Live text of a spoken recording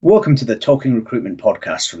Welcome to the Talking Recruitment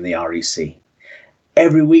podcast from the REC.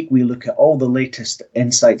 Every week we look at all the latest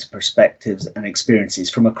insights, perspectives and experiences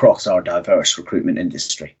from across our diverse recruitment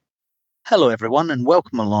industry. Hello, everyone, and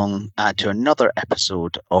welcome along to another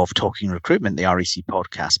episode of Talking Recruitment, the REC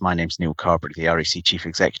podcast. My name's Neil Carberry, the REC Chief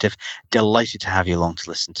Executive. Delighted to have you along to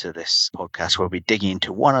listen to this podcast where we're digging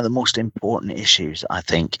into one of the most important issues, I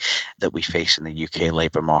think, that we face in the UK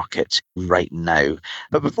labour market right now.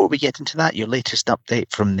 But before we get into that, your latest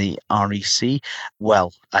update from the REC,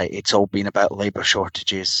 well, it's all been about labour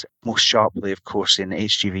shortages, most sharply, of course, in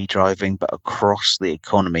HGV driving, but across the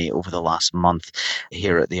economy over the last month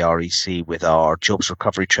here at the REC with our jobs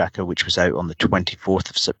recovery tracker, which was out on the 24th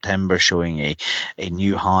of September, showing a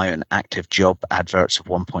new high on active job adverts of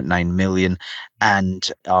 1.9 million,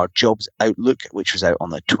 and our jobs outlook, which was out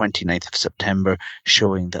on the 29th of September,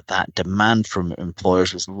 showing that demand from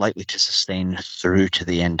employers was likely to sustain through to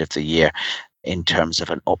the end of the year in terms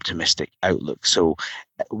of an optimistic outlook. So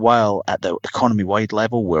while at the economy-wide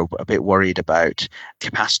level, we're a bit worried about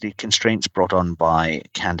capacity constraints brought on by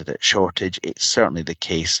candidate shortage, it's certainly the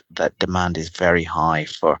case that demand is very high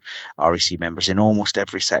for REC members in almost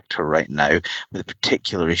every sector right now, with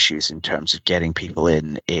particular issues in terms of getting people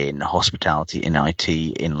in hospitality, in IT,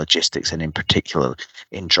 in logistics, and in particular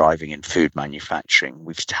in driving and food manufacturing.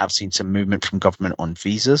 We have seen some movement from government on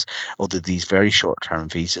visas, although these very short-term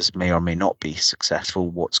visas may or may not be successful.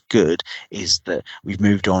 What's good is that we've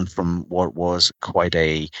moved on from what was quite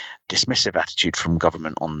a dismissive attitude from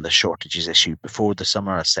government on the shortages issue before the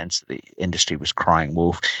summer, a sense that the industry was crying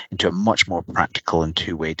wolf, into a much more practical and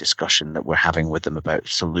two-way discussion that we're having with them about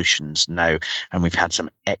solutions now. And we've had some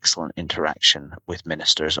excellent interaction with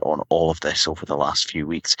ministers on all of this over the last few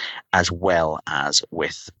weeks, as well as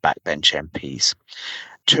with backbench MPs.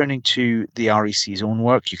 Turning to the REC's own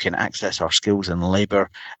work, you can access our skills and labour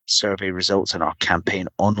survey results and our campaign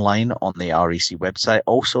online on the REC website.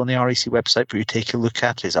 Also on the REC website for you to take a look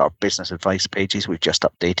at is our business advice pages. We've just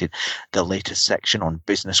updated the latest section on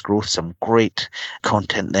business growth. Some great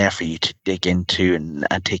content there for you to dig into and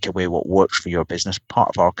take away what works for your business. Part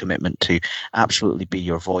of our commitment to absolutely be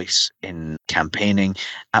your voice in campaigning,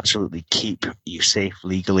 absolutely keep you safe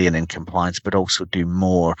legally and in compliance, but also do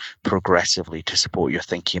more progressively to support your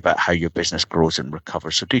thinking about how your business grows and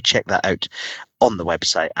recovers. So do check that out on the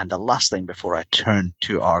website. And the last thing before I turn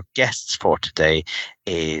to our guests for today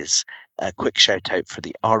is a quick shout out for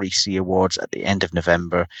the REC Awards at the end of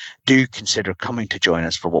November. Do consider coming to join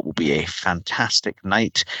us for what will be a fantastic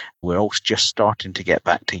night. We're all just starting to get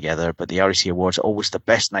back together, but the REC Awards are always the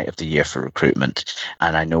best night of the year for recruitment.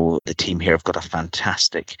 And I know the team here have got a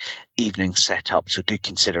fantastic evening set up, so do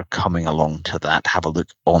consider coming along to that. Have a look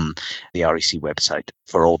on the REC website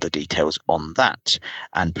for all the details on that.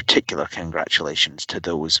 And particular congratulations to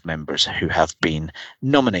those members who have been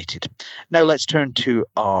nominated. Now let's turn to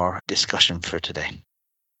our discussion for today.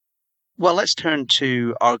 Well, let's turn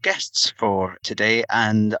to our guests for today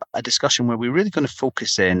and a discussion where we're really going to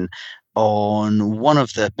focus in on one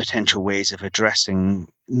of the potential ways of addressing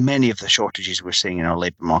many of the shortages we're seeing in our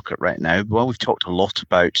labour market right now. Well, we've talked a lot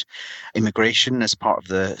about immigration as part of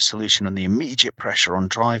the solution and the immediate pressure on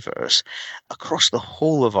drivers. Across the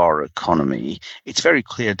whole of our economy, it's very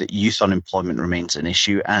clear that youth unemployment remains an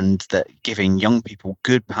issue and that giving young people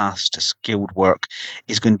good paths to skilled work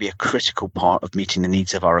is going to be a critical part of meeting the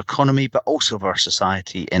needs of our economy, but also of our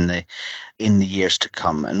society in the years to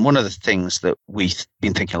come. And one of the things that we've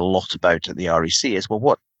been thinking a lot about at the REC is, well,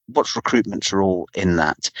 what's recruitment's role in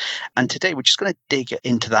that? And today we're just going to dig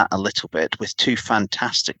into that a little bit with two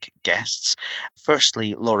fantastic guests.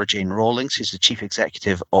 Firstly, Laura Jane Rawlings, who's the Chief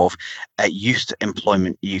Executive of Youth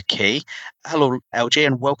Employment UK. Hello, LJ,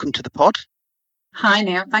 and welcome to the pod. Hi,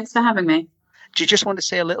 Neil. Thanks for having me. Do you just want to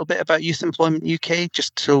say a little bit about Youth Employment UK,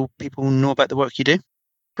 just so people know about the work you do?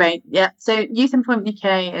 Great. Yeah. So Youth Employment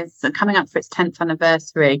UK is coming up for its 10th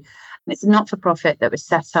anniversary. It's a not-for-profit that was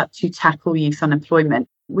set up to tackle youth unemployment.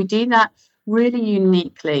 We do that really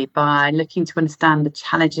uniquely by looking to understand the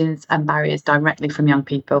challenges and barriers directly from young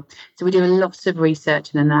people. So we do a lot of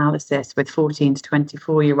research and analysis with 14 to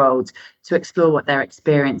 24-year-olds to explore what they're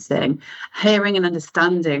experiencing. Hearing and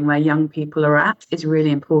understanding where young people are at is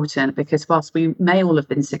really important, because whilst we may all have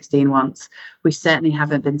been 16 once, we certainly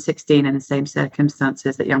haven't been 16 in the same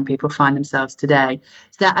circumstances that young people find themselves today.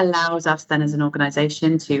 So that allows us then as an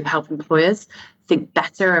organisation to help employers think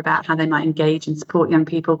better about how they might engage and support young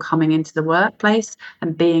people coming into the workplace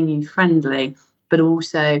and being youth friendly. but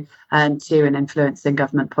also to an influence in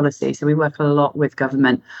government policy. So we work a lot with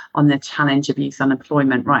government on the challenge of youth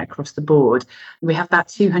unemployment right across the board. We have about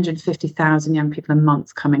 250,000 young people a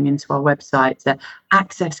month coming into our website to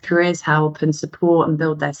access careers help and support and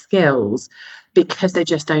build their skills, because they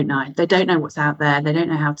just don't know. They don't know what's out there. They don't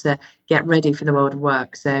know how to get ready for the world of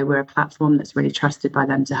work. So we're a platform that's really trusted by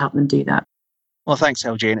them to help them do that. Well, thanks,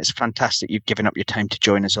 LJ, and it's fantastic you've given up your time to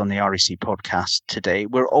join us on the REC podcast today.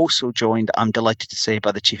 We're also joined, I'm delighted to say,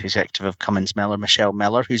 by the Chief Executive of Cummins Mellor, Michelle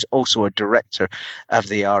Mellor, who's also a Director of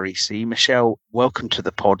the REC. Michelle, welcome to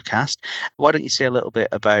the podcast. Why don't you say a little bit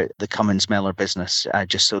about the Cummins Mellor business,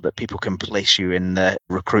 just so that people can place you in the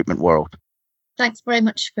recruitment world? Thanks very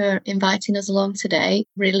much for inviting us along today.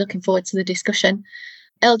 Really looking forward to the discussion.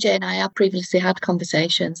 LJ and I have previously had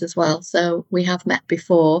conversations as well, so we have met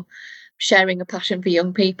before, sharing a passion for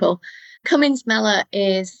young people. Cummins Mellor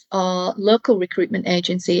is our local recruitment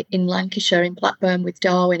agency in Lancashire, in Blackburn with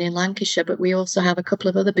Darwin in Lancashire, but we also have a couple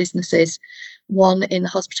of other businesses, one in the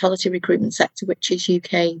hospitality recruitment sector, which is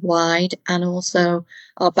UK wide, and also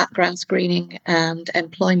our background screening and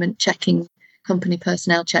employment checking company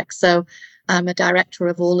personnel checks. So I'm a director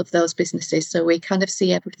of all of those businesses. So we kind of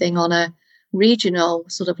see everything on a regional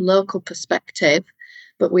sort of local perspective,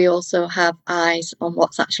 but we also have eyes on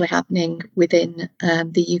what's actually happening within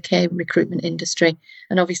the UK recruitment industry.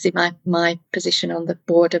 And obviously my position on the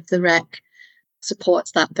board of the REC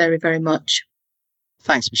supports that very, very much.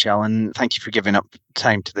 Thanks, Michelle, and thank you for giving up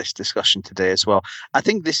time to this discussion today as well. I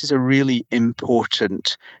think this is a really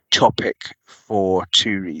important topic for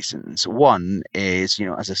two reasons. One is,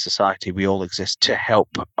 as a society, we all exist to help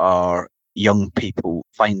our young people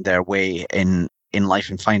find their way in life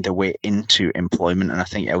and find their way into employment. And I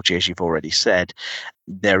think, LJ, as you've already said,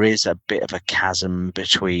 there is a bit of a chasm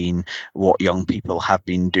between what young people have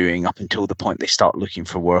been doing up until the point they start looking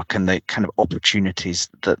for work and the kind of opportunities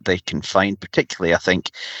that they can find, particularly, I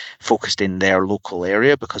think, focused in their local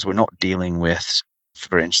area, because we're not dealing with,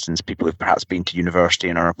 for instance, people who've perhaps been to university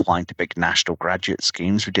and are applying to big national graduate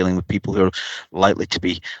schemes. We're dealing with people who are likely to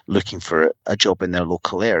be looking for a job in their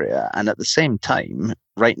local area. And at the same time,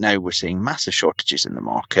 right now, we're seeing massive shortages in the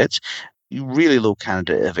market, really low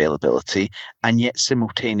candidate availability, and yet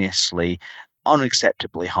simultaneously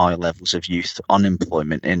unacceptably high levels of youth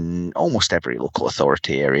unemployment in almost every local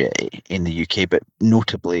authority area in the UK, but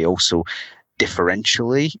notably also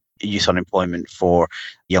differentially, youth unemployment for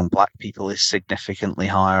young Black people is significantly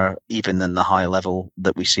higher even than the high level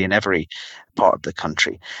that we see in every part of the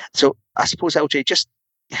country. So I suppose, LJ, just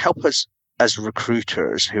help us as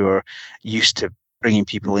recruiters who are used to bringing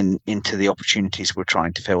people into the opportunities we're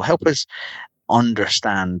trying to fill. Help us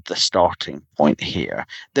understand the starting point here.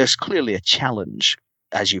 There's clearly a challenge,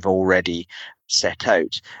 as you've already set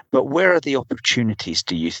out, but where are the opportunities,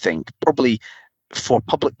 do you think? Probably for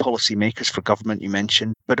public policy makers, for government, you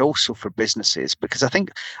mentioned, but also for businesses, because I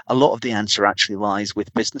think a lot of the answer actually lies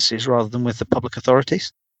with businesses rather than with the public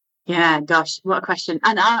authorities. Yeah, gosh, what a question.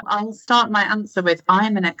 And I'll start my answer with, I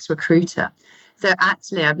am an ex-recruiter. So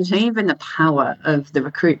actually, I believe in the power of the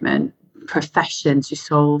recruitment profession to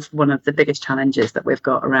solve one of the biggest challenges that we've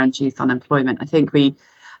got around youth unemployment. I think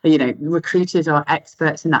recruiters are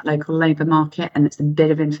experts in that local labour market, and it's a bit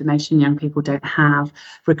of information young people don't have.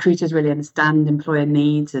 Recruiters really understand employer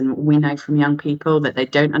needs, and we know from young people that they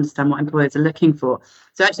don't understand what employers are looking for.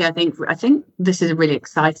 So actually, I think this is a really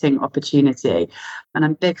exciting opportunity, and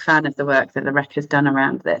I'm a big fan of the work that the REC has done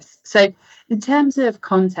around this. So in terms of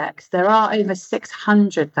context, there are over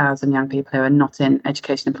 600,000 young people who are not in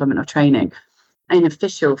education, employment or training in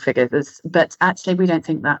official figures, but actually we don't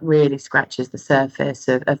think that really scratches the surface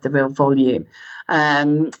of the real volume.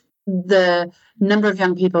 The number of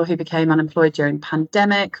young people who became unemployed during the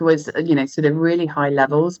pandemic was, sort of really high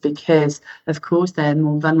levels, because, of course, they're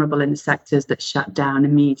more vulnerable in the sectors that shut down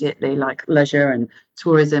immediately, like leisure and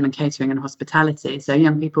tourism and catering and hospitality. So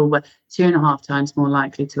young people were 2.5 times more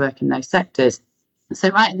likely to work in those sectors. So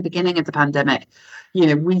right at the beginning of the pandemic,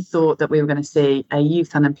 we thought that we were going to see a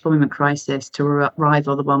youth unemployment crisis to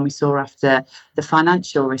rival the one we saw after the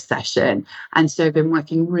financial recession. And so we've been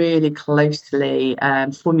working really closely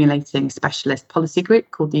formulating a specialist policy group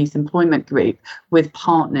called the Youth Employment Group with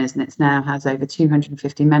partners, and it now has over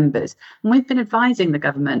 250 members. And we've been advising the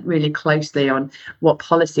government really closely on what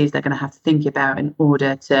policies they're going to have to think about in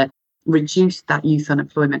order to reduce that youth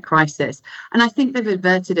unemployment crisis. And I think they've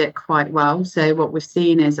averted it quite well. So what we've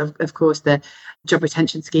seen is, of course, the job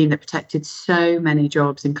retention scheme that protected so many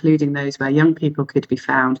jobs, including those where young people could be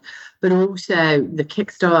found, but also the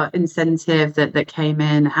Kickstart incentive that came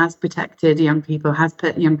in has protected young people, has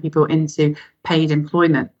put young people into paid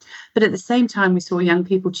employment. But at the same time, we saw young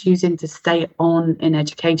people choosing to stay on in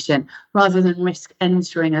education rather than risk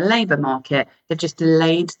entering a labour market. They've just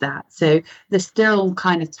delayed that. So there's still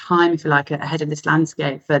kind of time, if you like, ahead of this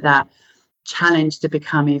landscape for that challenge to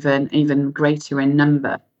become even greater in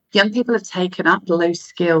number. Young people have taken up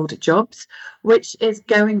low-skilled jobs, which is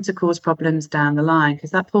going to cause problems down the line,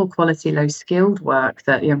 because that poor quality, low-skilled work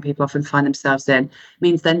that young people often find themselves in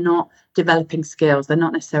means they're not developing skills. They're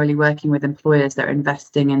not necessarily working with employers that are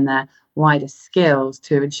investing in their wider skills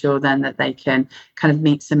to ensure then that they can kind of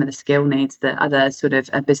meet some of the skill needs that other sort of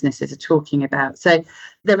businesses are talking about. So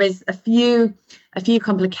there is a few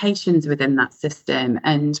complications within that system.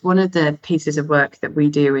 And one of the pieces of work that we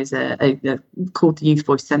do is called the Youth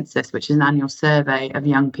Voice Census, which is an annual survey of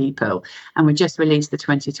young people. And we just released the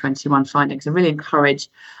 2021 findings. I really encourage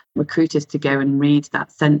recruiters to go and read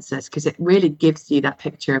that census, because it really gives you that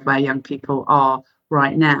picture of where young people are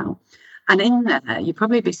right now. And in there, you'd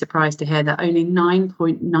probably be surprised to hear that only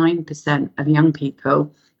 9.9% of young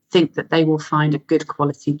people think that they will find a good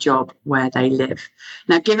quality job where they live.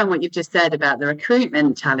 Now, given what you've just said about the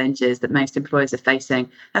recruitment challenges that most employers are facing,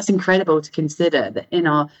 that's incredible to consider that in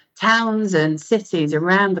our towns and cities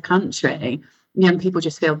around the country, young people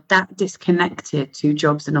just feel that disconnected to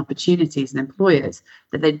jobs and opportunities and employers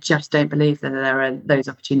that they just don't believe that there are those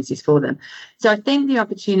opportunities for them. So I think the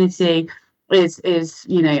opportunity is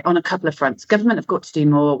on a couple of fronts. Government have got to do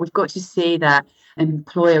more. We've got to see that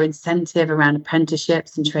employer incentive around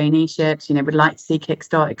apprenticeships and traineeships. We'd like to see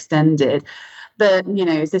Kickstart extended. But,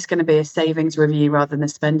 is this going to be a savings review rather than a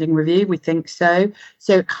spending review? We think so.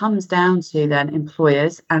 So it comes down to then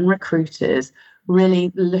employers and recruiters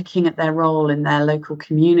really looking at their role in their local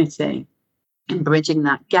community and bridging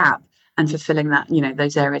that gap and fulfilling that,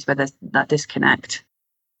 those areas where there's that disconnect.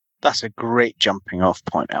 That's a great jumping off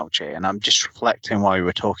point, LJ. And I'm just reflecting while we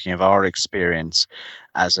were talking of our experience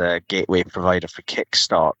as a gateway provider for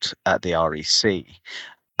Kickstart at the REC.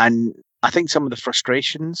 And I think some of the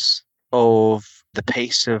frustrations of the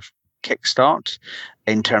pace of Kickstart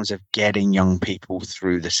in terms of getting young people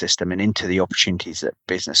through the system and into the opportunities that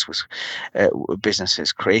business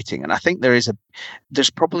is creating. And I think there's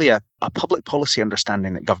probably a public policy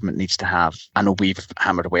understanding that government needs to have. I know we've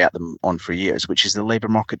hammered away at them on for years, which is the labour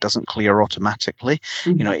market doesn't clear automatically.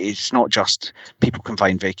 Mm-hmm. It's not just people can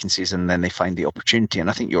find vacancies and then they find the opportunity. And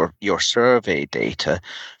I think your survey data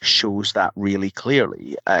shows that really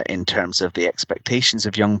clearly in terms of the expectations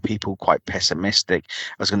of young people, quite pessimistic.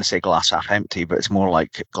 I was going to say glass half empty, but it's more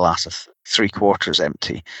like glass of 3/4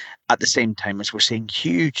 empty. At the same time as we're seeing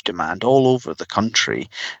huge demand all over the country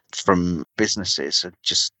from businesses.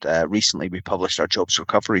 Just recently we published our jobs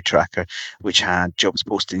recovery tracker, which had jobs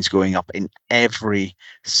postings going up in every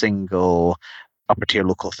single upper tier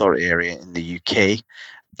local authority area in the UK.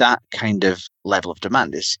 That kind of level of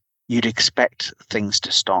demand is, you'd expect things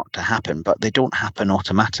to start to happen, but they don't happen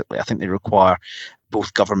automatically. I think they require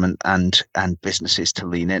both government and businesses to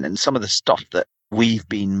lean in. And some of the stuff that we've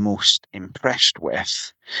been most impressed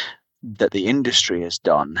with that the industry has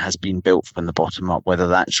done has been built from the bottom up, whether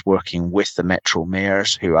that's working with the Metro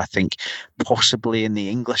mayors, who I think possibly in the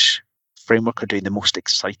English framework are doing the most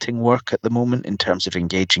exciting work at the moment in terms of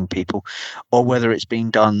engaging people, or whether it's being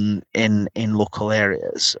done in local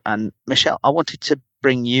areas. And Michelle, I wanted to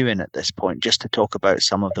bring you in at this point just to talk about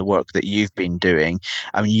some of the work that you've been doing.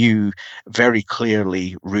 I mean, you very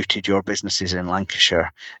clearly rooted your businesses in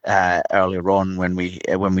Lancashire earlier on when we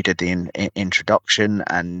did the introduction,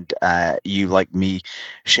 and you, like me,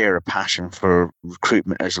 share a passion for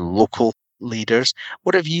recruitment as local leaders.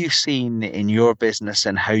 What have you seen in your business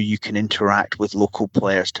and how you can interact with local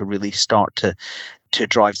players to really start to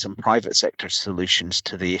drive some private sector solutions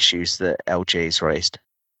to the issues that LJ's raised?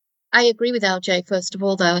 I agree with LJ, first of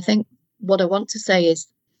all, though. I think what I want to say is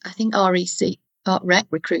I think REC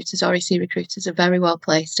recruiters are very well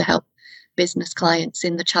placed to help business clients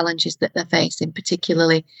in the challenges that they're facing,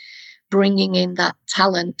 particularly bringing in that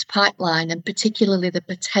talent pipeline and particularly the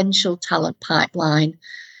potential talent pipeline.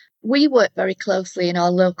 We work very closely in our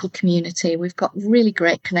local community. We've got really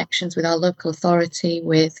great connections with our local authority,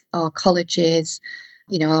 with our colleges,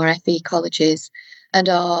 our FE colleges, and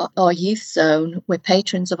our youth zone. We're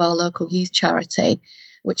patrons of our local youth charity,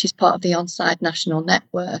 which is part of the Onside National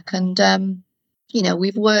Network. And,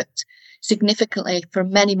 we've worked significantly for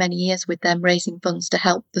many, many years with them, raising funds to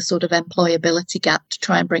help the sort of employability gap to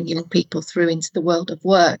try and bring young people through into the world of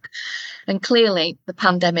work. And clearly the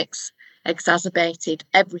pandemic's exacerbated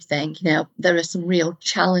everything. There are some real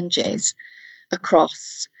challenges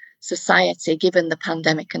across society, given the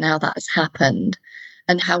pandemic and how that has happened,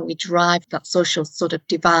 and how we drive that social sort of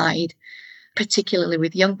divide, particularly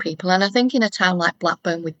with young people. And I think in a town like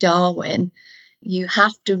Blackburn with Darwin, you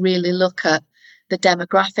have to really look at the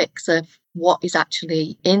demographics of what is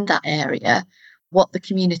actually in that area, what the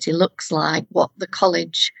community looks like, what the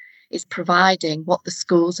college is providing, what the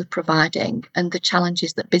schools are providing, and the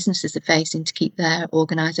challenges that businesses are facing to keep their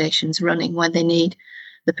organisations running when they need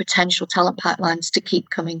the potential talent pipelines to keep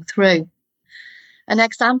coming through. An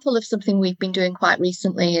example of something we've been doing quite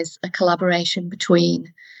recently is a collaboration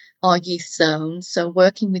between our youth zone, so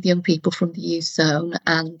working with young people from the youth zone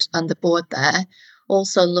and the board there,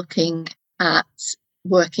 also looking at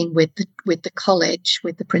working with the college,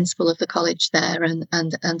 with the principal of the college there and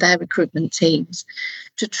their recruitment teams,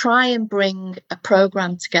 to try and bring a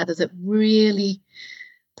programme together that really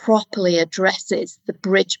properly addresses the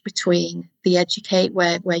bridge between the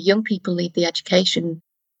where young people leave the education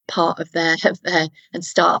part of their and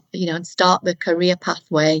start the career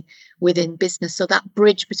pathway within business. So that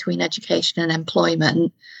bridge between education and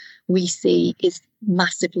employment, we see, is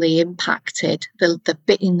massively impacted, the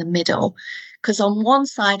bit in the middle. Because on one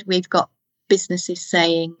side, we've got businesses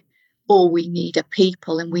saying, all we need are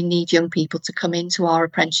people, and we need young people to come into our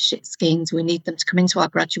apprenticeship schemes. We need them to come into our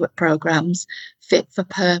graduate programs fit for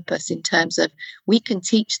purpose, in terms of we can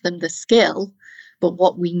teach them the skill, but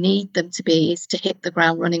what we need them to be is to hit the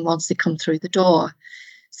ground running once they come through the door.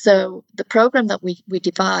 So the program that we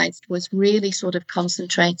devised was really sort of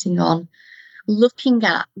concentrating on looking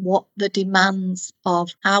at what the demands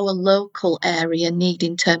of our local area need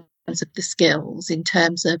in terms of the skills, in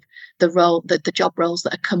terms of the job roles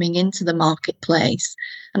that are coming into the marketplace.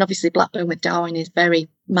 And obviously Blackburn with Darwin is very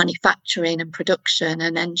manufacturing and production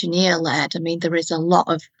and engineer led. I mean, there is a lot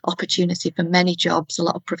of opportunity for many jobs, a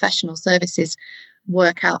lot of professional services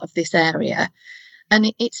work out of this area.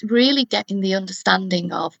 And it's really getting the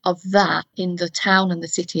understanding of that in the town and the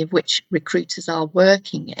city of which recruiters are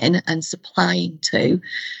working in and supplying to,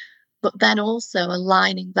 but then also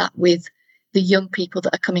aligning that with the young people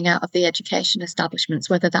that are coming out of the education establishments,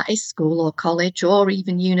 whether that is school or college or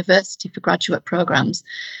even university for graduate programs,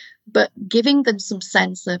 but giving them some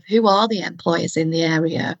sense of who are the employers in the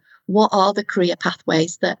area, what are the career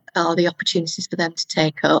pathways that are the opportunities for them to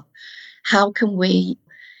take up, how can we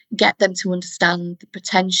get them to understand the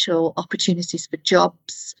potential opportunities for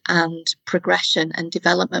jobs and progression and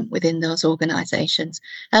development within those organisations.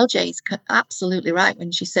 LJ is absolutely right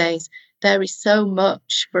when she says there is so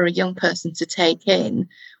much for a young person to take in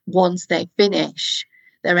once they finish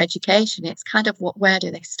their education. It's kind of where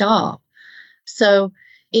do they start? So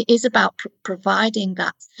it is about providing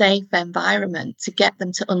that safe environment to get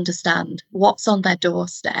them to understand what's on their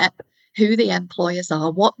doorstep, who the employers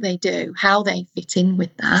are, what they do, how they fit in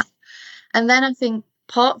with that. And then I think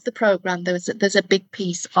part of the programme, there's a big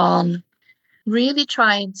piece on really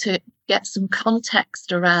trying to get some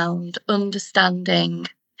context around understanding,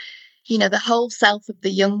 the whole self of the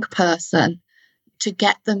young person to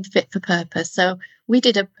get them fit for purpose. So we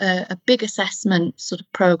did a big assessment sort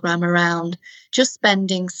of programme around just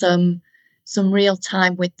spending some real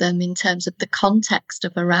time with them in terms of the context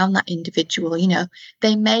of around that individual.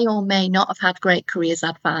 They may or may not have had great careers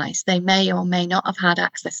advice. They may or may not have had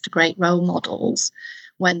access to great role models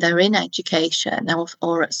when they're in education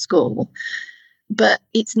or at school. But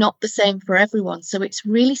it's not the same for everyone. So it's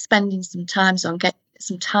really spending some time on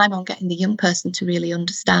getting the young person to really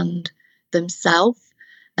understand themselves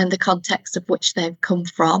and the context of which they've come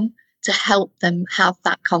from, to help them have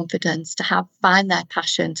that confidence, to find their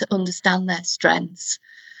passion, to understand their strengths.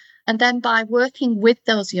 And then by working with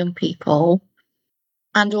those young people,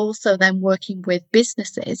 and also then working with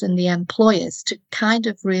businesses and the employers to kind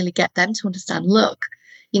of really get them to understand, look,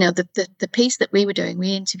 the piece that we were doing,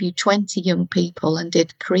 we interviewed 20 young people and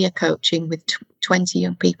did career coaching with 20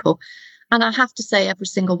 young people. And I have to say, every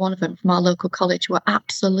single one of them from our local college were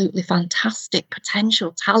absolutely fantastic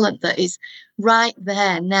potential talent that is right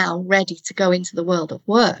there now, ready to go into the world of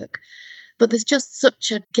work. But there's just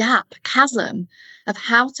such a chasm of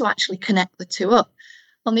how to actually connect the two up.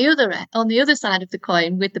 On the other side of the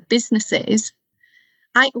coin, with the businesses,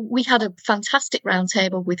 we had a fantastic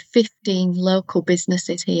roundtable with 15 local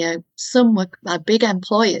businesses here. Some were big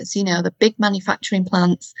employers, the big manufacturing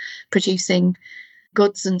plants producing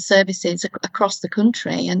goods and services across the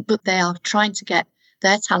country, but they are trying to get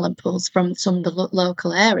their talent pools from some of the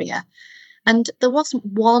local area. And there wasn't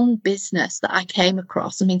one business that I came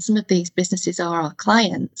across. I mean, some of these businesses are our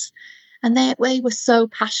clients, and they were so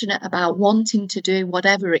passionate about wanting to do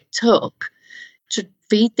whatever it took to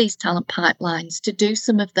feed these talent pipelines, to do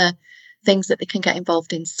some of the things that they can get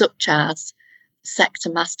involved in, such as sector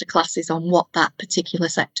masterclasses on what that particular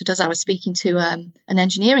sector does. I was speaking to an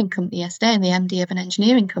engineering company yesterday, and the MD of an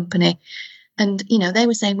engineering company, and they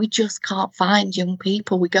were saying we just can't find young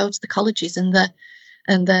people. We go to the colleges, and the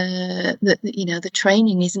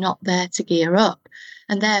training is not there to gear up,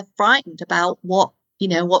 and they're frightened about what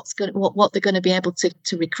they're going to be able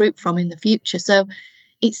to recruit from in the future. So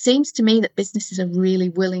it seems to me that businesses are really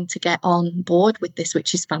willing to get on board with this,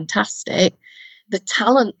 which is fantastic. The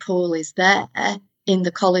talent pool is there in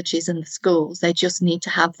the colleges and the schools. They just need to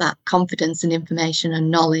have that confidence and information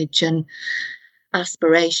and knowledge and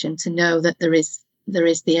aspiration to know that there is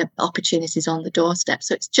the opportunities on the doorstep.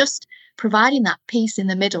 So it's just providing that piece in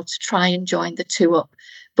the middle to try and join the two up,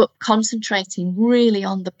 but concentrating really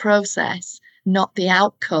on the process, not the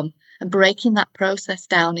outcome, and breaking that process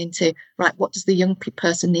down into, right, what does the young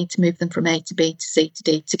person need to move them from A to B to C to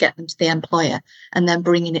D to get them to the employer, and then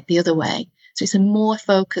bringing it the other way. So it's a more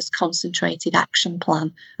focused, concentrated action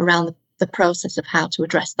plan around the process of how to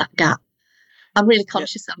address that gap. I'm really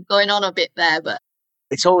conscious I'm going on a bit there, but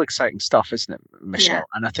it's all exciting stuff, isn't it, Michelle? Yeah.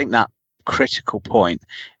 And I think that critical point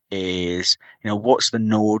is, what's the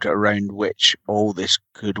node around which all this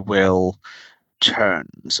goodwill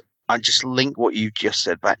turns? I just link what you just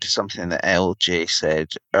said back to something that LJ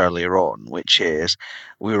said earlier on, which is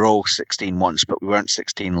we were all 16 once, but we weren't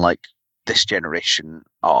 16 like this generation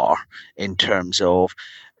are, in terms of,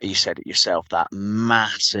 you said it yourself, that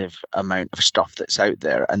massive amount of stuff that's out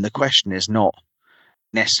there. And the question is not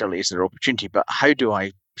necessarily is there opportunity, but how do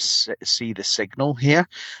I see the signal here?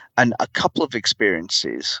 And a couple of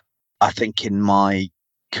experiences, I think, in my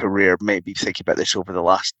career, maybe thinking about this over the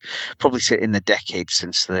last, probably say in the decade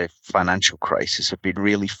since the financial crisis, have been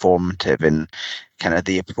really formative in kind of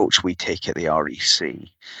the approach we take at the REC.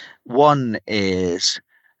 One is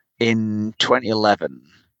in 2011,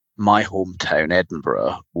 my hometown,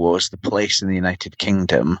 Edinburgh, was the place in the United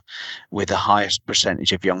Kingdom with the highest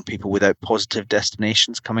percentage of young people without positive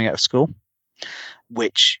destinations coming out of school,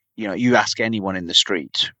 which, you ask anyone in the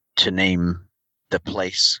street to name the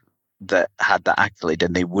place that had that accolade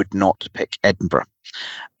and they would not pick Edinburgh.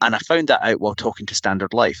 And I found that out while talking to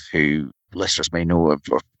Standard Life, who listeners may know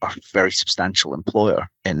are a very substantial employer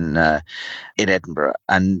in Edinburgh.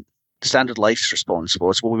 And Standard Life's response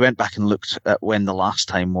was, well, we went back and looked at when the last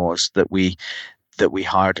time was that we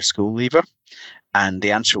hired a school leaver, and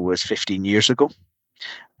the answer was 15 years ago.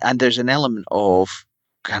 And there's an element of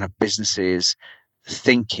kind of businesses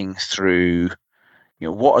thinking through,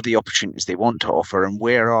 what are the opportunities they want to offer, and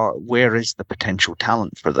where is the potential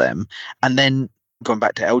talent for them, and then going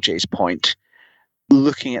back to LJ's point,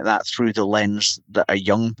 looking at that through the lens that a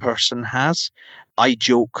young person has. I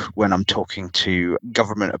joke when I'm talking to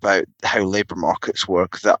government about how labour markets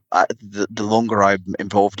work that the longer I'm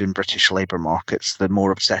involved in British labour markets, the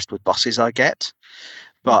more obsessed with buses I get.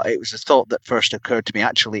 But it was a thought that first occurred to me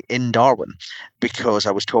actually in Darwin, because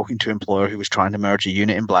I was talking to an employer who was trying to merge a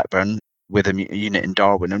unit in Blackburn with a unit in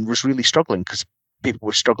Darwin and was really struggling because people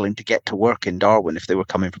were struggling to get to work in Darwin if they were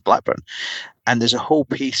coming from Blackburn. And there's a whole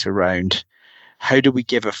piece around how do we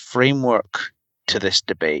give a framework to this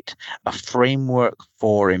debate, a framework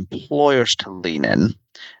for employers to lean in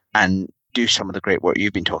and do some of the great work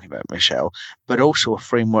you've been talking about, Michelle, but also a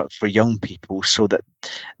framework for young people so that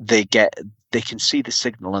they can see the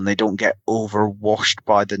signal and they don't get overwashed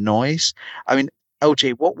by the noise. I mean,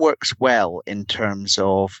 LJ, what works well in terms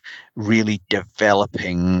of really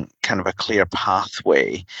developing kind of a clear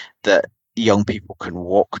pathway that young people can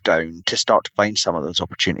walk down to start to find some of those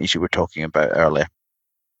opportunities you were talking about earlier?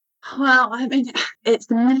 Well, I mean, it's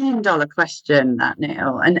the $1 million question, that,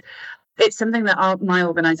 Neil, and it's something that my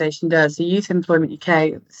organisation does. So Youth Employment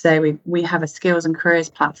UK say we have a skills and careers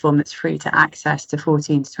platform that's free to access to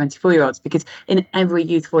 14 to 24-year-olds, because in every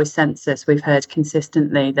Youth Voice census, we've heard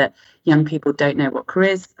consistently that young people don't know what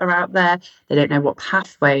careers are out there. They don't know what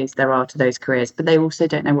pathways there are to those careers, but they also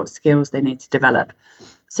don't know what skills they need to develop.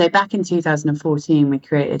 So back in 2014, we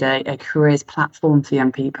created a careers platform for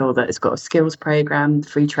young people that has got a skills program,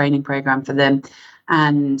 free training program for them,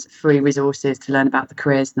 and free resources to learn about the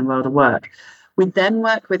careers in the world of work. We then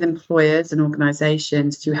work with employers and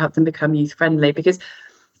organisations to help them become youth friendly, because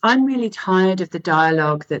I'm really tired of the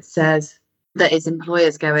dialogue that says that is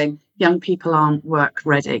employers going, young people aren't work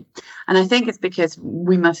ready. And I think it's because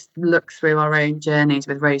we must look through our own journeys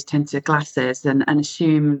with rose-tinted glasses and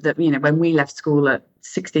assume that, when we left school at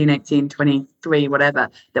 16, 18, 23, whatever,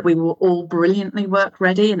 that we were all brilliantly work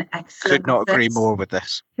ready and excellent. Could not agree more with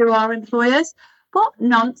this. To our employers. what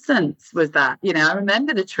nonsense was that? I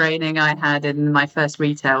remember the training I had in my first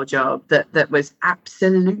retail job that was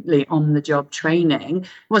absolutely on the job training. It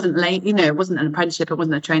wasn't late, it wasn't an apprenticeship, it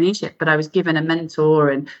wasn't a traineeship, but I was given a mentor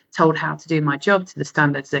and told how to do my job to the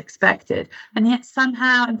standards expected. And yet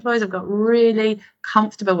somehow employers have got really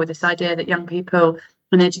comfortable with this idea that young people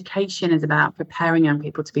and education is about preparing young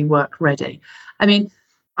people to be work ready. I mean,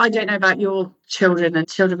 I don't know about your children and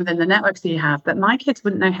children within the networks that you have, but my kids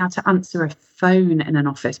wouldn't know how to answer a phone in an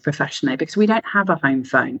office professionally because we don't have a home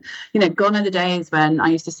phone. Gone are the days when I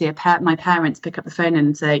used to see my parents pick up the phone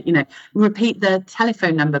and say, repeat the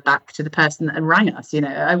telephone number back to the person that rang us,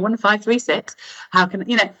 01536. How can,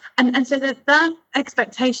 and so that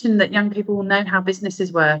expectation that young people will know how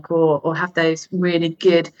businesses work or have those really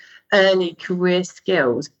good early career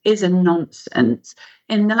skills is a nonsense.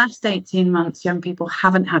 In the last 18 months, young people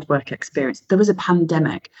haven't had work experience. There was a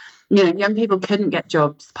pandemic. Young people couldn't get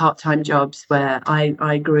jobs, part-time jobs, where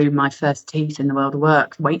I grew my first teeth in the world of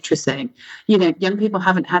work, waitressing. Young people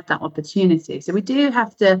haven't had that opportunity. So we do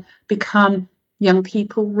have to become young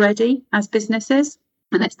people ready as businesses.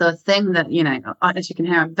 And it's the thing that, as you can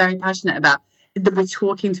hear, I'm very passionate about. That we're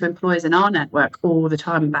talking to employers in our network all the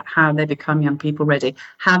time about how they become young people ready,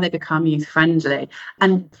 how they become youth friendly.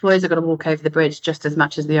 And employers have got to walk over the bridge just as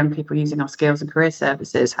much as the young people using our skills and career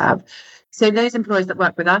services have. So those employers that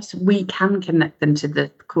work with us, we can connect them to the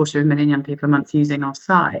 250,000 young people a month using our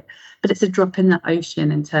site. But it's a drop in the ocean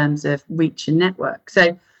in terms of reach and network.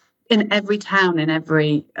 So in every town, in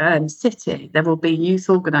every city, there will be youth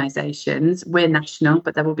organisations. We're national,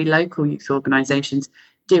 but there will be local youth organisations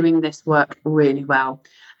doing this work really well.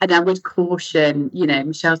 And I would caution,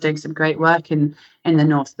 Michelle's doing some great work in the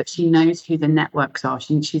North, but she knows who the networks are.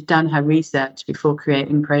 She's done her research before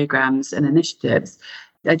creating programmes and initiatives.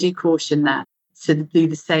 I do caution that to do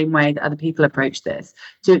the same way that other people approach this,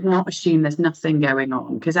 to not assume there's nothing going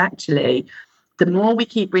on, because actually the more we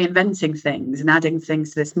keep reinventing things and adding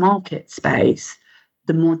things to this market space,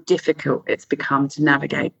 the more difficult it's become to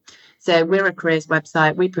navigate. So we're a careers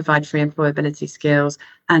website. We provide free employability skills,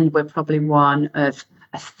 and we're probably one of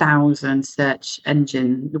 1,000 search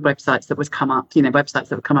engine websites that would come up, websites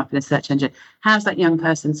that would come up in a search engine. How's that young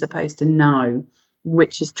person supposed to know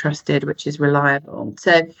which is trusted, which is reliable?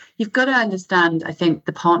 So you've got to understand, I think,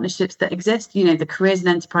 the partnerships that exist, the careers and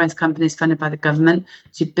enterprise companies funded by the government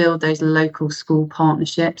to build those local school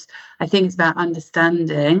partnerships. I think it's about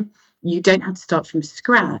understanding you don't have to start from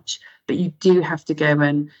scratch, but you do have to go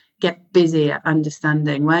and get busy at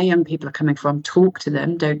understanding where young people are coming from, talk to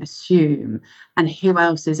them, don't assume, and who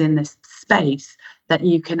else is in this space that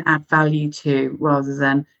you can add value to rather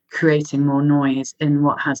than creating more noise in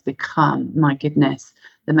what has become, my goodness,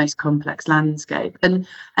 the most complex landscape. And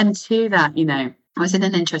to that, I was in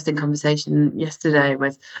an interesting conversation yesterday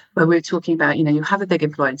where we were talking about, you have a big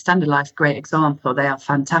employer, and Standard Life, great example. They are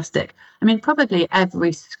fantastic. I mean, probably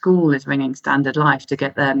every school is ringing Standard Life to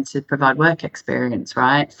get them to provide work experience,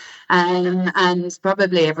 right? And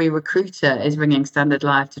probably every recruiter is ringing Standard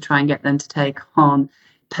Life to try and get them to take on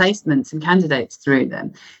placements and candidates through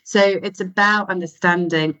them. So it's about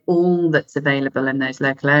understanding all that's available in those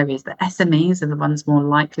local areas. The SMEs are the ones more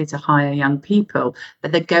likely to hire young people,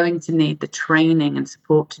 but they're going to need the training and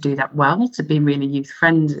support to do that well, to be really youth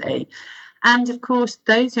friendly. And of course,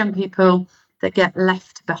 those young people that get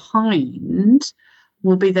left behind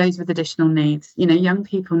will be those with additional needs. Young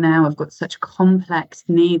people now have got such complex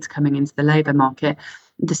needs coming into the labour market.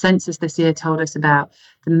 The census this year told us about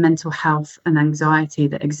the mental health and anxiety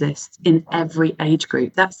that exists in every age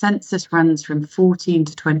group. That census runs from 14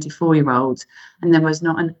 to 24-year-olds, and there was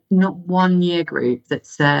not one year group that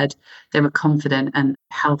said they were confident and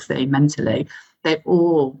healthy mentally. They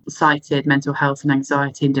all cited mental health and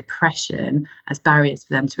anxiety and depression as barriers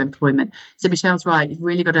for them to employment. So Michelle's right. You've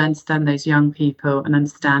really got to understand those young people and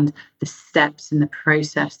understand the steps in the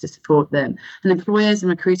process to support them. And employers and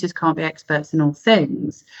recruiters can't be experts in all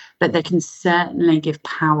things, but they can certainly give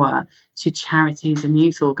power to charities and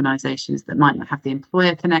youth organisations that might not have the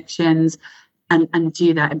employer connections and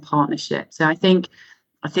do that in partnership. So I think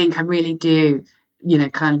I really do,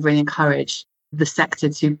 kind of really encourage the sector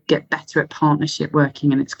to get better at partnership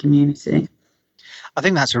working in its community. I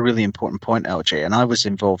think that's a really important point, LJ. And I was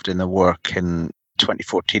involved in the work in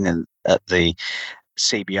 2014 at the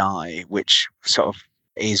CBI, which sort of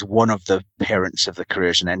is one of the parents of the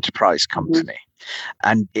Careers and Enterprise Company.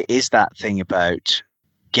 And it is that thing about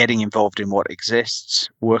getting involved in what exists,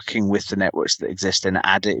 working with the networks that exist and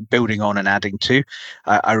building on and adding to.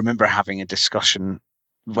 I remember having a discussion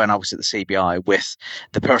when I was at the CBI with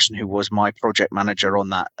the person who was my project manager on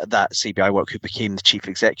that CBI work, who became the chief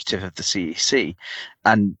executive of the CEC.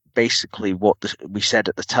 And basically what we said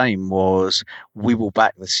at the time was, we will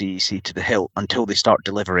back the CEC to the hilt until they start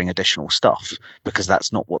delivering additional stuff, because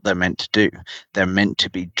that's not what they're meant to do. They're meant to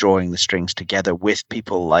be drawing the strings together with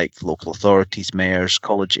people like local authorities, mayors,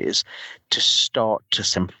 colleges, to start to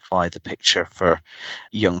simplify the picture for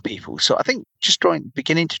young people. So I think just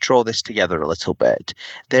beginning to draw this together a little bit,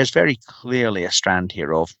 there's very clearly a strand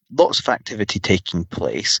here of lots of activity taking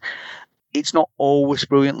place. It's not always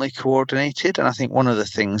brilliantly coordinated. And I think one of the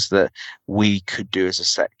things that we could do as a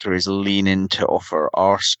sector is lean in to offer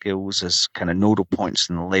our skills as kind of nodal points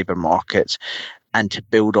in the labour market and to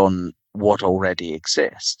build on what already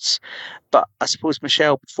exists. But I suppose,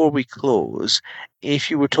 Michelle, before we close, if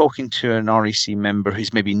you were talking to an REC member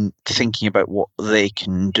who's maybe thinking about what they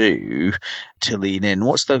can do to lean in,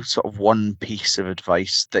 what's the sort of one piece of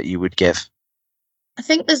advice that you would give? I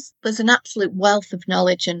think there's an absolute wealth of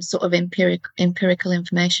knowledge and sort of empirical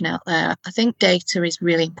information out there. I think data is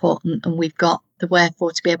really important, and we've got the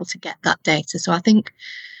wherefore to be able to get that data. So I think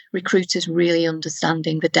recruiters really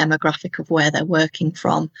understanding the demographic of where they're working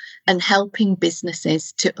from and helping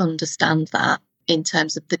businesses to understand that in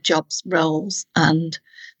terms of the jobs, roles and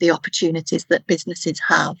the opportunities that businesses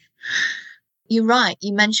have. You're right.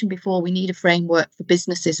 You mentioned before, we need a framework for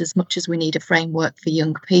businesses as much as we need a framework for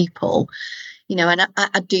young people. And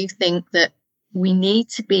I do think that we need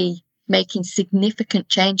to be making significant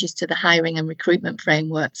changes to the hiring and recruitment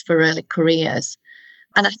frameworks for early careers.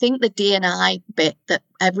 And I think the D&I bit that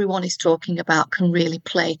everyone is talking about can really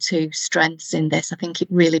play to strengths in this. I think it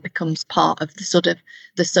really becomes part of the sort of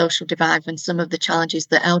the social divide and some of the challenges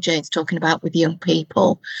that LJ is talking about with young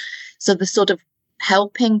people. So the sort of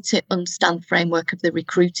helping to understand the framework of the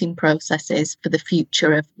recruiting processes for the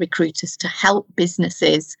future of recruiters to help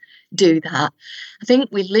businesses do that. I think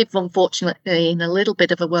we live, unfortunately, in a little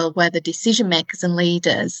bit of a world where the decision makers and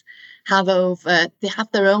leaders they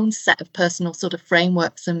have their own set of personal sort of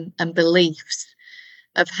frameworks and beliefs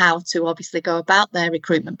of how to obviously go about their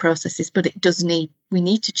recruitment processes, but we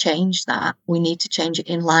need to change that. We need to change it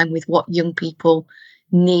in line with what young people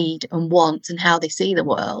need and want and how they see the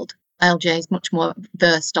world. LJ is much more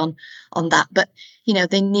versed on that, but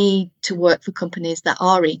they need to work for companies that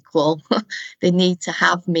are equal. They need to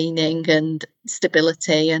have meaning and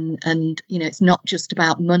stability, and it's not just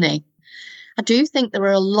about money. I do think there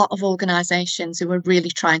are a lot of organisations who are really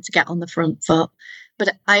trying to get on the front foot,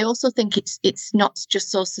 but I also think it's not just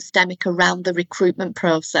so systemic around the recruitment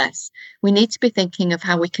process. We need to be thinking of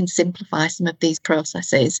how we can simplify some of these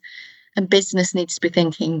processes, and business needs to be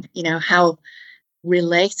thinking, how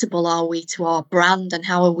relatable are we to our brand, and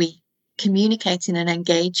how are we communicating and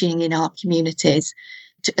engaging in our communities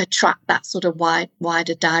to attract that sort of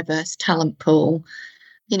wider diverse talent pool.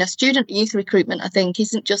 Student youth recruitment, I think,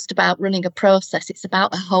 isn't just about running a process, it's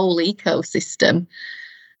about a whole ecosystem.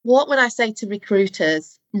 What would I say to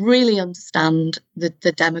recruiters? Really understand the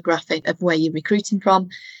demographic of where you're recruiting from.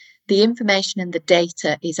 The information and the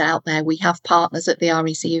data is out there. We have partners at the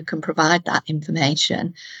REC who can provide that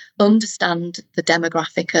information. Understand the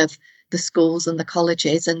demographic of the schools and the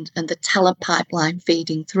colleges and the talent pipeline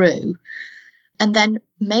feeding through. And then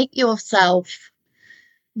make yourself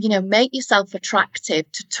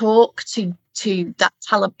attractive to talk to that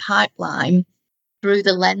talent pipeline through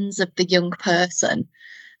the lens of the young person.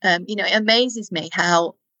 It amazes me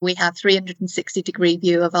how we have 360-degree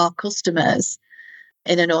view of our customers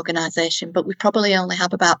in an organisation, but we probably only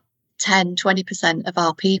have about 10-20% of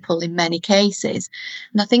our people in many cases.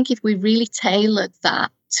 And I think if we really tailored that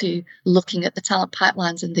to looking at the talent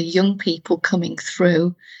pipelines and the young people coming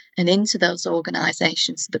through and into those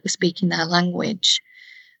organisations that were speaking their language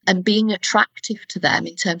and being attractive to them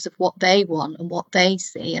in terms of what they want and what they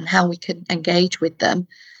see and how we can engage with them,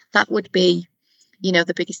 that would be,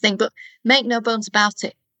 the biggest thing. But make no bones about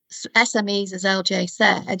it, SMEs, as LJ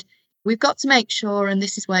said, we've got to make sure, and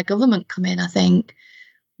this is where government come in, I think,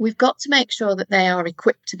 we've got to make sure that they are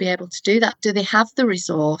equipped to be able to do that. Do they have the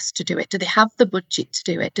resource to do it? Do they have the budget to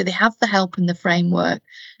do it? Do they have the help and the framework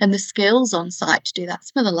and the skills on site to do that?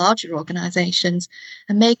 Some of the larger organisations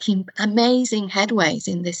are making amazing headways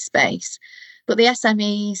in this space. But the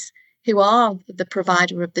SMEs, who are the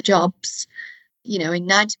provider of the jobs, in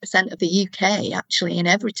 90% of the UK, actually, in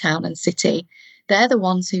every town and city, they're the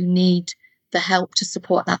ones who need the help to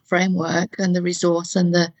support that framework and the resource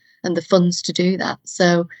and the funds to do that.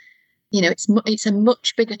 So, it's a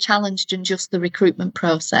much bigger challenge than just the recruitment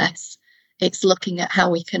process. It's looking at how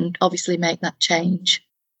we can obviously make that change.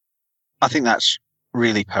 I think that's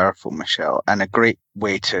really powerful, Michelle, and a great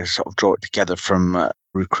way to sort of draw it together from a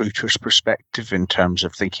recruiter's perspective in terms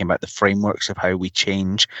of thinking about the frameworks of how we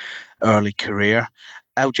change early career.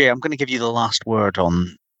 LJ, I'm going to give you the last word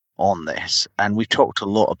on on this, and we've talked a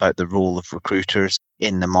lot about the role of recruiters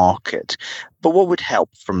in the market. But what would help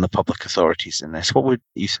from the public authorities in this? What would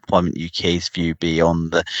Youth Employment UK's view be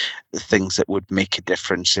on the things that would make a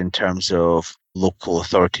difference in terms of local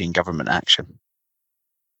authority and government action?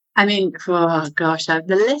 I mean, oh gosh, the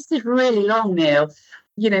list is really long, Neil.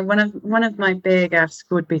 One of my big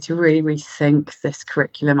asks would be to really rethink this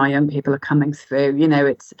curriculum our young people are coming through.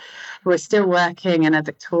 We're still working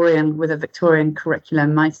with a Victorian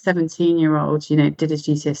curriculum. My 17-year-old, did his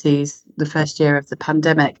GCSEs the first year of the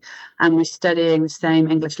pandemic, and was studying the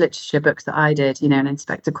same English literature books that I did, and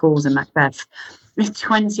Inspector Calls and Macbeth.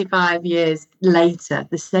 25 years later,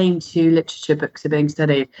 the same two literature books are being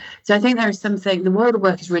studied. So I think there is something, the world of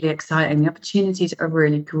work is really exciting. The opportunities are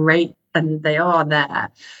really great, and they are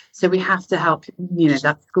there. So we have to help,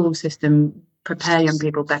 that school system prepare young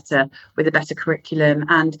people better with a better curriculum,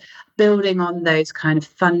 and building on those kind of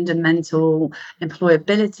fundamental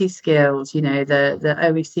employability skills. The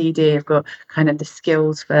OECD have got kind of the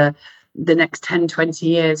skills for the next 10, 20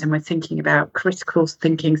 years, and we're thinking about critical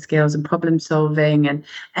thinking skills and problem solving and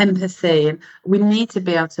empathy. And we need to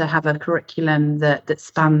be able to have a curriculum that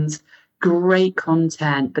spans great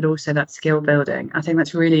content, but also that skill building. I think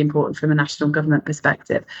that's really important from a national government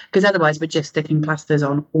perspective, because otherwise we're just sticking plasters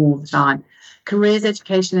on all the time. Careers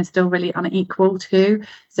education is still really unequal too.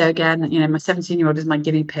 So again, my 17-year-old is my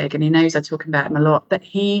guinea pig, and he knows I talk about him a lot, but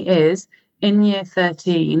he is in year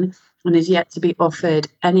 13 and is yet to be offered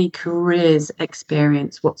any careers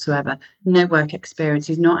experience whatsoever. No work experience.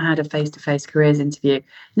 He's not had a face-to-face careers interview.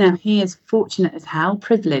 Now, he is fortunate as hell,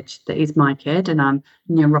 privileged that he's my kid, and I'm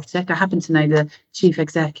neurotic. I happen to know the chief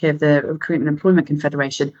executive of the Recruitment and Employment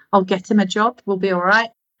Confederation. I'll get him a job. We'll be all right.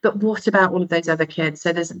 But what about all of those other kids?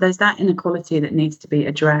 So there's that inequality that needs to be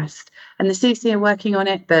addressed. And the CC are working on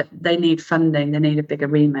it, but they need funding. They need a bigger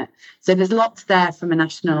remit. So there's lots there from a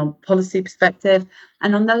national policy perspective.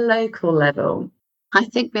 And on the local level, I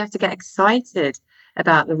think we have to get excited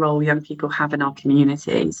about the role young people have in our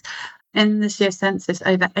communities. In this year's census,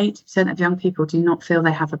 over 80% of young people do not feel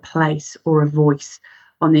they have a place or a voice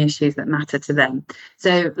on the issues that matter to them.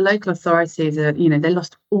 So local authorities are, they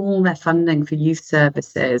lost all their funding for youth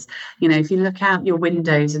services. If you look out your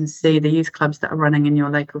windows and see the youth clubs that are running in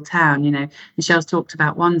your local town, Michelle's talked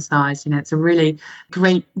about One Size, it's a really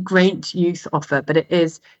great youth offer, but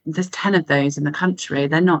there's 10 of those in the country.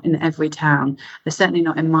 They're not in every town. They're certainly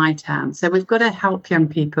not in my town. So we've got to help young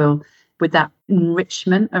people with that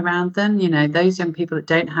enrichment around them. Those young people that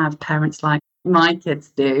don't have parents like my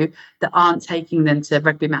kids do, that aren't taking them to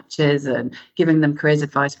rugby matches and giving them careers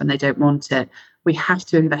advice when they don't want it. We have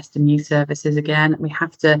to invest in youth services again. We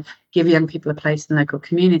have to give young people a place in the local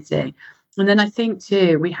community. And then I think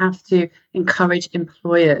too, we have to encourage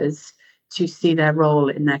employers to see their role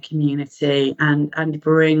in their community and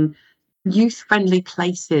bring youth-friendly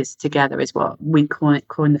places together, is what we coin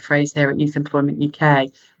the phrase here at Youth Employment UK.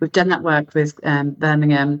 We've done that work with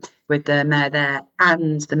Birmingham, with the mayor there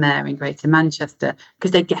and the mayor in Greater Manchester,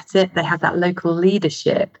 because they get it. They have that local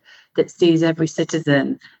leadership that sees every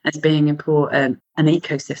citizen as being important, an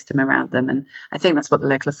ecosystem around them. And I think that's what the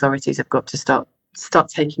local authorities have got to start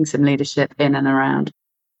taking some leadership in and around.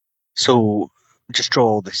 So just draw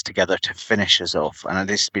all this together to finish us off. And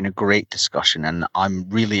this has been a great discussion, and I'm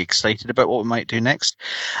really excited about what we might do next.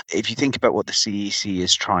 If you think about what the CEC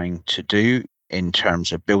is trying to do in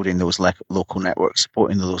terms of building those local networks,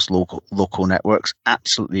 supporting those local networks,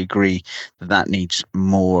 absolutely agree that needs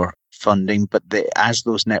more funding. But as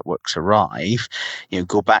those networks arrive,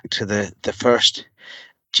 go back to the first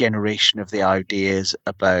generation of the ideas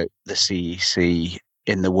about the CEC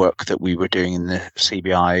in the work that we were doing in the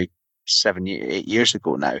CBI 8 years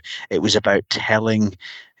ago now. It was about telling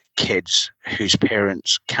kids whose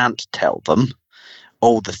parents can't tell them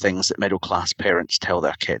all the things that middle class parents tell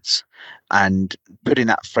their kids, and putting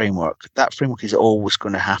that framework is always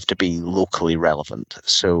going to have to be locally relevant.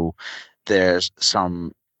 So there's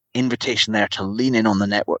some invitation there to lean in on the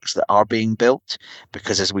networks that are being built,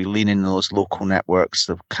 because as we lean in those local networks,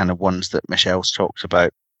 the kind of ones that Michelle's talked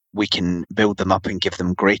about, we can build them up and give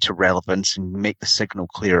them greater relevance and make the signal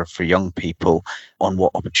clearer for young people on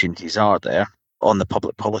what opportunities are there. On the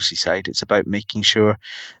public policy side, it's about making sure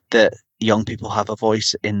that young people have a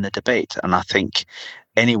voice in the debate. And I think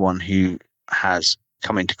anyone who has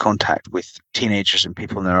come into contact with teenagers and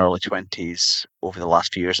people in their early 20s over the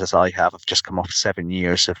last few years, as I have, I've just come off 7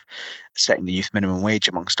 years of setting the youth minimum wage,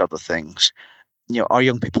 amongst other things. Our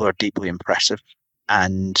young people are deeply impressive,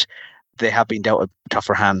 and they have been dealt a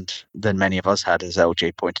tougher hand than many of us had, as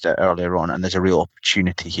LJ pointed out earlier on. And there's a real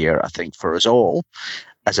opportunity here, I think, for us all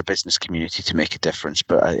as a business community to make a difference,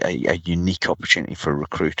 but a unique opportunity for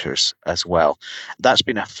recruiters as well. That's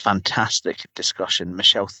been a fantastic discussion.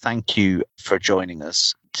 Michelle, thank you for joining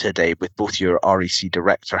us today with both your REC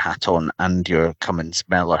director hat on and your Cummins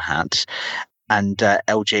Mellor hat. And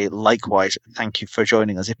LJ, likewise, thank you for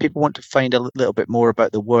joining us. If people want to find a little bit more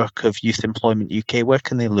about the work of Youth Employment UK, where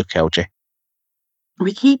can they look, LJ?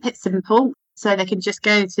 We keep it simple. So they can just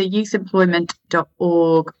go to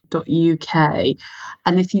youthemployment.org.uk.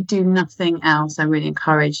 And if you do nothing else, I really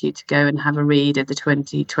encourage you to go and have a read of the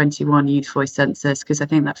 2021 Youth Voice Census, because I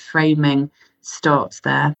think that framing starts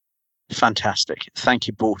there. Fantastic. Thank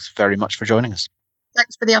you both very much for joining us.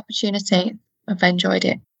 Thanks for the opportunity. I've enjoyed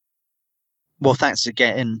it. Well, thanks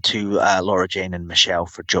again to Laura Jane and Michelle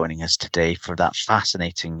for joining us today for that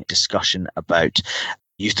fascinating discussion about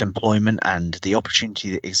youth employment and the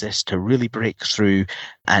opportunity that exists to really break through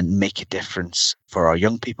and make a difference for our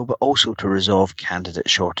young people, but also to resolve candidate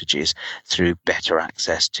shortages through better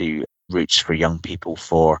access to routes for young people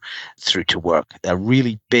through to work. A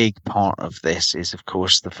really big part of this is, of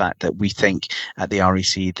course, the fact that we think at the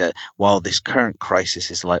REC that while this current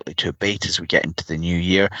crisis is likely to abate as we get into the new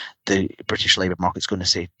year, the British labour market is going to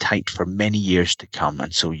stay tight for many years to come.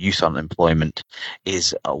 And so youth unemployment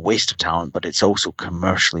is a waste of talent, but it's also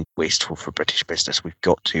commercially wasteful for British business. We've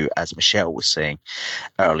got to, as Michelle was saying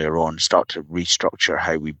earlier on, start to restructure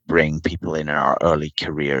how we bring people in our early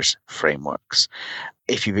careers frameworks.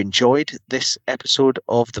 If you've enjoyed this episode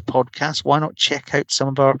of the podcast, why not check out some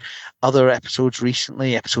of our other episodes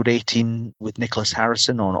recently? Episode 18 with Nicholas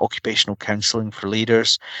Harrison on occupational counselling for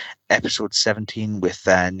leaders. Episode 17 with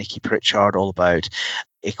Nikki Pritchard, all about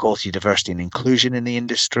equality, diversity and inclusion in the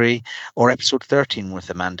industry. Or episode 13 with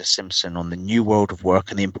Amanda Simpson on the new world of work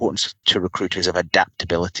and the importance to recruiters of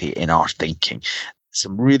adaptability in our thinking.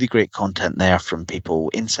 Some really great content there from people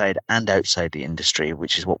inside and outside the industry,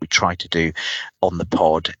 which is what we try to do on the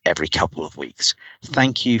pod every couple of weeks.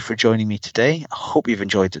 Thank you for joining me today. I hope you've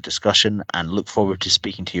enjoyed the discussion and look forward to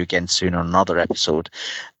speaking to you again soon on another episode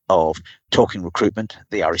of Talking Recruitment,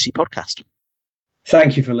 the REC podcast.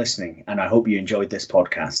 Thank you for listening, and I hope you enjoyed this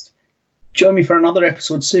podcast. Join me for another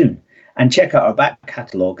episode soon. And check out our back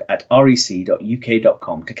catalogue at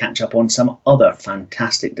rec.uk.com to catch up on some other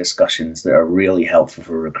fantastic discussions that are really helpful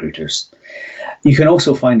for recruiters. You can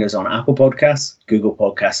also find us on Apple Podcasts, Google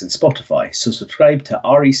Podcasts and Spotify, so subscribe to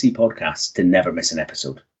REC Podcasts to never miss an episode.